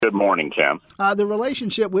Good morning, Tim. The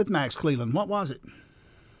relationship with Max Cleland, what was it?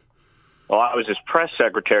 Well, I was his press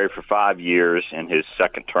secretary for 5 years in his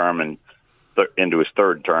second term and into his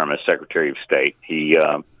third term as Secretary of State. He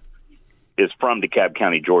is from DeKalb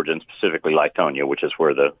County, Georgia, and specifically Lithonia, which is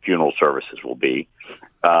where the funeral services will be.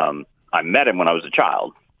 I met him when I was a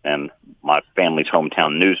child, and my family's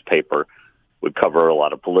hometown newspaper would cover a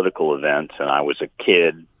lot of political events, and I was a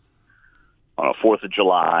kid on 4th of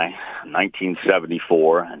July,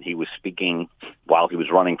 1974, and he was speaking while he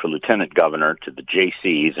was running for lieutenant governor to the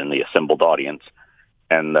JCs and the assembled audience.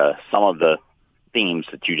 And some of the themes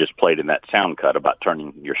that you just played in that sound cut about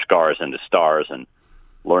turning your scars into stars and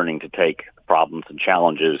learning to take problems and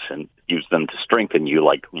challenges and use them to strengthen you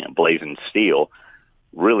like blazing steel,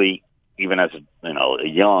 really, even as a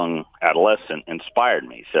young adolescent, inspired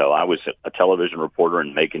me. So I was a television reporter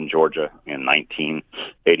in Macon, Georgia in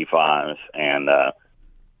 1985, and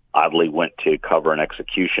oddly went to cover an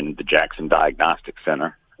execution at the Jackson Diagnostic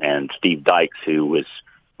Center. And Steve Dykes, who was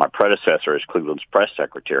my predecessor as Cleveland's press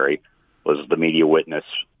secretary, was the media witness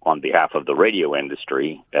on behalf of the radio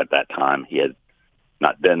industry at that time. He had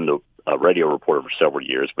not been a radio reporter for several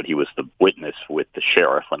years, but he was the witness with the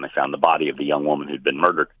sheriff when they found the body of the young woman who'd been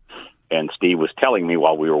murdered. And Steve was telling me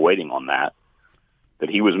while we were waiting on that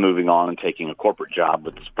he was moving on and taking a corporate job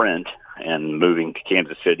with Sprint and moving to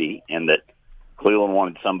Kansas City, and that Cleveland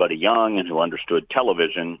wanted somebody young and who understood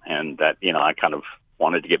television, and that, I kind of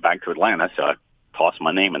wanted to get back to Atlanta, so I tossed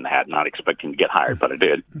my name in the hat, not expecting to get hired, but I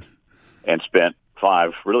did, and spent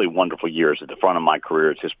 5 really wonderful years at the front of my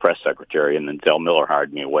career as his press secretary, and then Zell Miller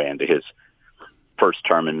hired me away into his first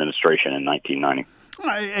term administration in 1990.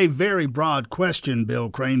 A very broad question, Bill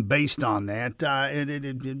Crane, based on that.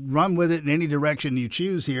 Run with it in any direction you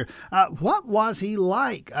choose here. What was he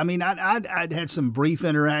like? I mean, I'd had some brief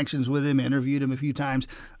interactions with him, interviewed him a few times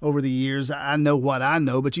over the years. I know what I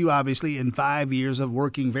know, but you obviously, in 5 years of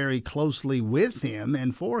working very closely with him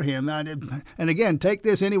and for him, and again, take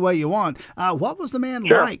this any way you want, what was the man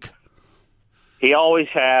like? He always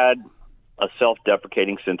had a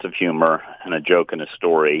self-deprecating sense of humor and a joke in his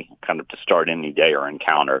story, kind of to start any day or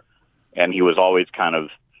encounter. And he was always kind of,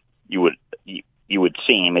 you would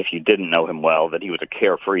seem, if you didn't know him well, that he was a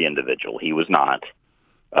carefree individual. He was not.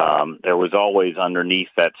 There was always underneath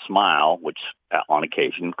that smile, which on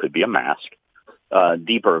occasion could be a mask,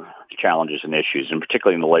 deeper challenges and issues. And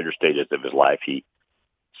particularly in the later stages of his life, he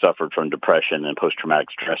suffered from depression and post-traumatic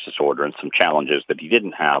stress disorder and some challenges that he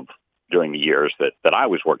didn't have during the years that I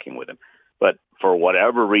was working with him. But for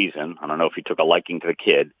whatever reason, I don't know if he took a liking to the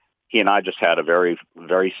kid, he and I just had a very,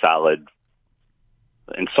 very solid,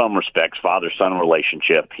 in some respects, father-son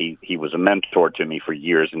relationship. He was a mentor to me for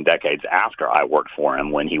years and decades after I worked for him.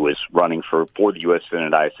 When he was running for the U.S.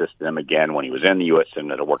 Senate, I assisted him again. When he was in the U.S.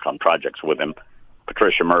 Senate, I worked on projects with him.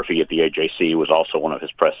 Patricia Murphy at the AJC was also one of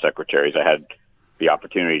his press secretaries. I had the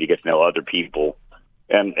opportunity to get to know other people.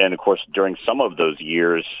 And of course, during some of those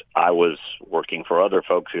years, I was working for other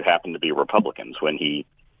folks who happened to be Republicans. When he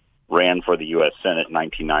ran for the U.S. Senate in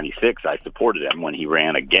 1996, I supported him. When he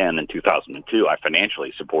ran again in 2002, I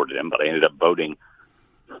financially supported him, but I ended up voting,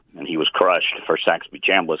 and he was crushed for Saxby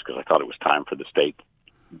Chambliss because I thought it was time for the state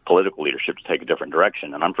political leadership to take a different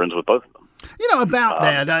direction, and I'm friends with both of them. About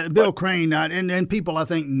that, Bill Crane, and people, I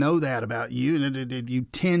think, know that about you, and you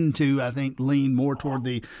tend to, I think, lean more toward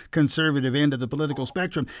the conservative end of the political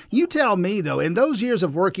spectrum. You tell me, though, in those years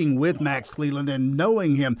of working with Max Cleland and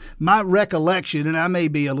knowing him, my recollection, and I may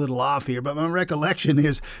be a little off here, but my recollection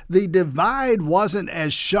is the divide wasn't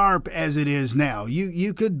as sharp as it is now.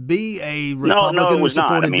 You could be a Republican who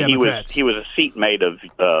supported Democrats. He was a seatmate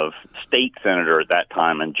of state senator at that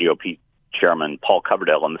time and GOP Chairman Paul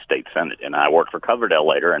Coverdell in the state Senate, and I worked for Coverdell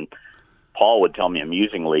later, and Paul would tell me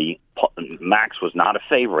amusingly, Max was not a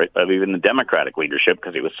favorite of even the Democratic leadership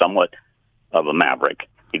because he was somewhat of a maverick.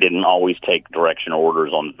 He didn't always take direction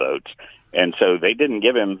orders on votes, and so they didn't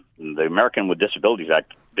give him, the American with Disabilities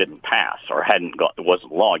Act didn't pass or it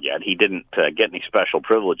wasn't law yet. He didn't get any special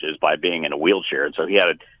privileges by being in a wheelchair, and so he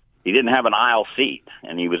didn't have an aisle seat,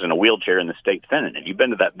 and he was in a wheelchair in the state Senate. And you've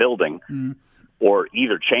been to that building, or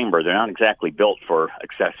either chamber, they're not exactly built for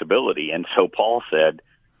accessibility. And so Paul said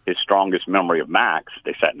his strongest memory of Max,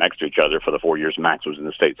 they sat next to each other for the 4 years Max was in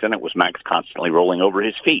the state Senate, was Max constantly rolling over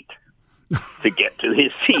his feet to get to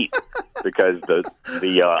his seat because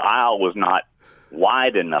the aisle was not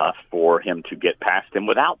wide enough for him to get past him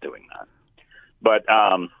without doing that. But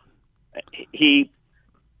he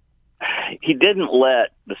didn't let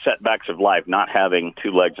the setbacks of life, not having 2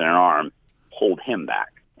 legs and an arm, hold him back.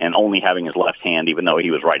 And only having his left hand, even though he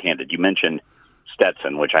was right-handed. You mentioned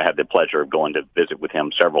Stetson, which I had the pleasure of going to visit with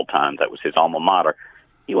him several times. That was his alma mater.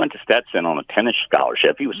 He went to Stetson on a tennis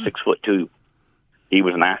scholarship. He was 6'2". He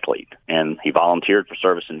was an athlete, and he volunteered for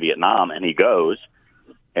service in Vietnam. And he goes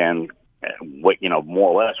and, more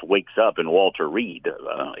or less wakes up in Walter Reed.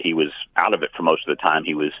 He was out of it for most of the time.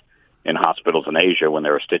 He was in hospitals in Asia when they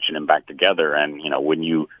were stitching him back together. And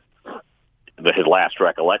his last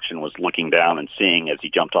recollection was looking down and seeing, as he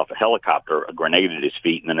jumped off a helicopter, a grenade at his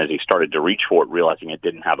feet. And then as he started to reach for it, realizing it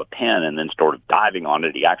didn't have a pin, and then sort of diving on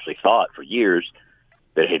it, he actually thought for years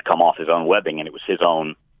that it had come off his own webbing, and it was his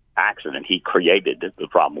own accident. He created the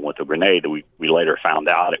problem with the grenade. We later found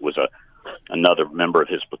out it was another member of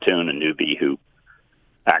his platoon, a newbie, who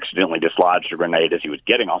accidentally dislodged a grenade as he was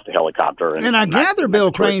getting off the helicopter. And I gather,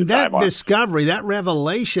 Bill Crane, that discovery, that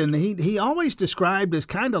revelation, he always described as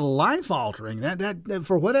kind of life-altering. That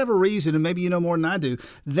for whatever reason, and maybe you know more than I do,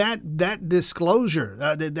 that disclosure,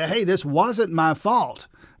 that hey, this wasn't my fault.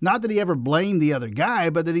 Not that he ever blamed the other guy,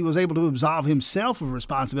 but that he was able to absolve himself of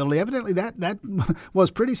responsibility. Evidently, that was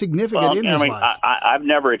pretty significant in his life. I've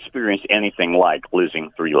never experienced anything like losing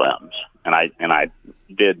 3 limbs, and I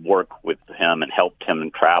did work with him and helped him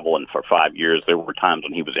travel. And for 5 years, there were times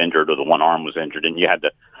when he was injured or the one arm was injured, and you had to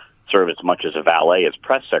serve as much as a valet as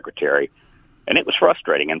press secretary, and it was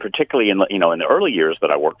frustrating. And particularly in the early years that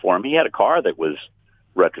I worked for him, he had a car that was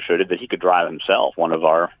retrofitted that he could drive himself. One of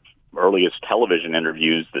our earliest television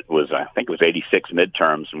interviews that was, I think it was 86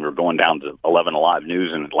 midterms, and we were going down to 11 Alive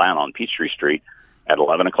News in Atlanta on Peachtree Street at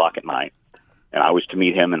 11 o'clock at night. And I was to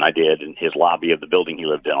meet him, and I did, in his lobby of the building he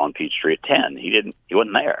lived in on Peachtree at 10. He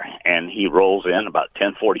wasn't there. And he rolls in about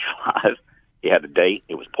 10:45. He had a date.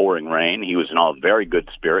 It was pouring rain. He was in all very good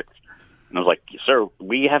spirits. And I was like, sir,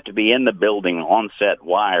 we have to be in the building on set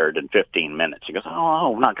wired in 15 minutes. He goes,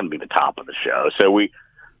 oh, we're not going to be the top of the show. So we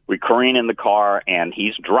careen in the car, and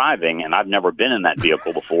he's driving, and I've never been in that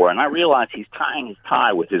vehicle before. And I realize he's tying his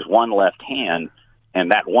tie with his one left hand,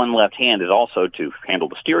 and that one left hand is also to handle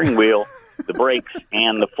the steering wheel, the brakes,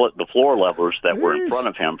 and the floor levers that were in front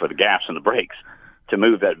of him for the gas and the brakes to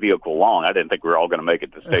move that vehicle along. I didn't think we were all going to make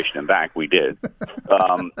it to the station and back. We did.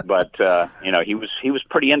 But he was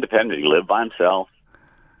pretty independent. He lived by himself.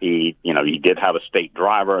 He did have a state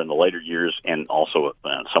driver in the later years, and also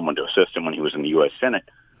someone to assist him when he was in the U.S. Senate.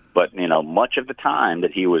 But, much of the time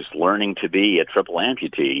that he was learning to be a triple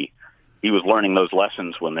amputee, he was learning those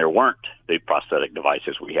lessons when there weren't the prosthetic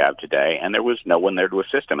devices we have today, and there was no one there to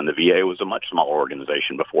assist him. And the VA was a much smaller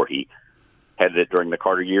organization before he headed it during the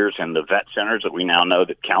Carter years. And the vet centers that we now know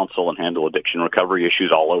that counsel and handle addiction recovery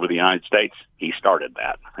issues all over the United States, he started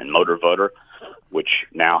that. And Motor Voter, which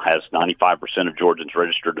now has 95% of Georgians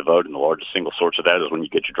registered to vote, and the largest single source of that is when you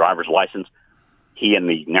get your driver's license. He and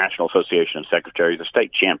the National Association of Secretaries of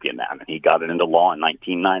State championed that, and he got it into law in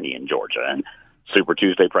 1990 in Georgia. And Super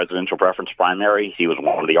Tuesday presidential preference primary, he was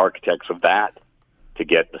one of the architects of that to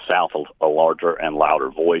get the South a larger and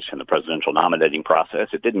louder voice in the presidential nominating process.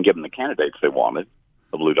 It didn't give them the candidates they wanted,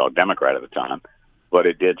 the Blue Dog Democrat at the time, but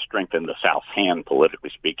it did strengthen the South's hand,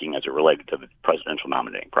 politically speaking, as it related to the presidential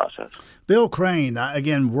nominating process. Bill Crane,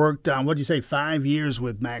 again, worked on, 5 years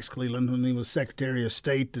with Max Cleland when he was Secretary of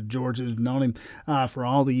State to Georgia. I've known him for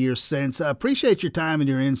all the years since. I appreciate your time and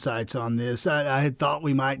your insights on this. I had thought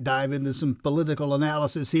we might dive into some political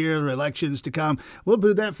analysis here, elections to come. We'll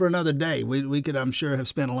do that for another day. We could, I'm sure, have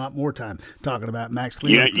spent a lot more time talking about Max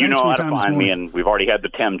Cleland. You know how to find me, and we've already had the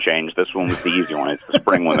Tem change. This one was the easy one. It's the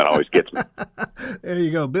spring one that always gets me. There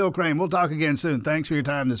you go. Bill Crane. We'll talk again soon. Thanks for your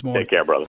time this morning. Take care, brother.